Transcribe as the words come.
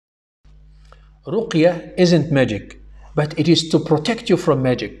Ruqyah isn't magic, but it is to protect you from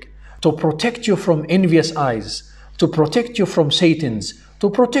magic, to protect you from envious eyes, to protect you from Satans, to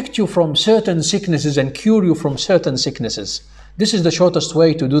protect you from certain sicknesses and cure you from certain sicknesses. This is the shortest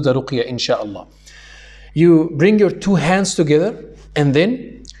way to do the Ruqyah, inshallah. You bring your two hands together and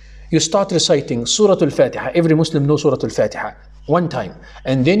then you start reciting Surah Al-Fatiha. Every Muslim knows Surah Al-Fatiha one time.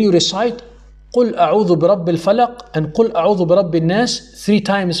 And then you recite قُلْ أَعُوذُ بِرَبِّ الْفَلَقِ and قُلْ أَعُوذُ بِرَبِّ النَّاسِ 3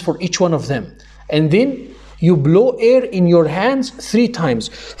 times for each one of them. And then you blow air in your hands 3 times.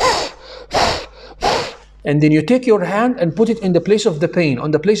 And then you take your hand and put it in the place of the pain,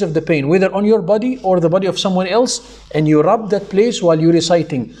 on the place of the pain, whether on your body or the body of someone else, and you rub that place while you're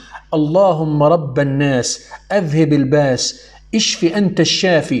reciting اللهم رب الناس أذهب الباس اشف أنت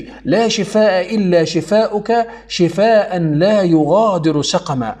الشافي لا شفاء إلا شفاؤك شفاء لا يغادر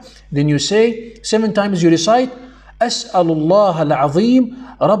سقما. Then you say 7 times, you recite أسأل الله العظيم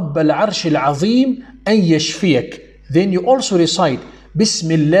رب العرش العظيم أن يشفيك. Then you also recite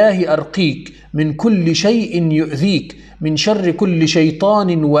بسم الله أرقيك من كل شيء يؤذيك من شر كل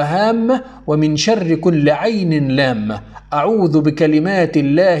شيطان وهامة ومن شر كل عين لامة أعوذ بكلمات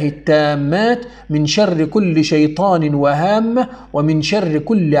الله التامات من شر كل شيطان وهامة ومن شر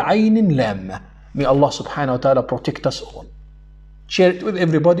كل عين لامة. May Allah subhanahu wa ta'ala protect us all. Share it with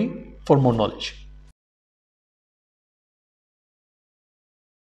everybody for more knowledge.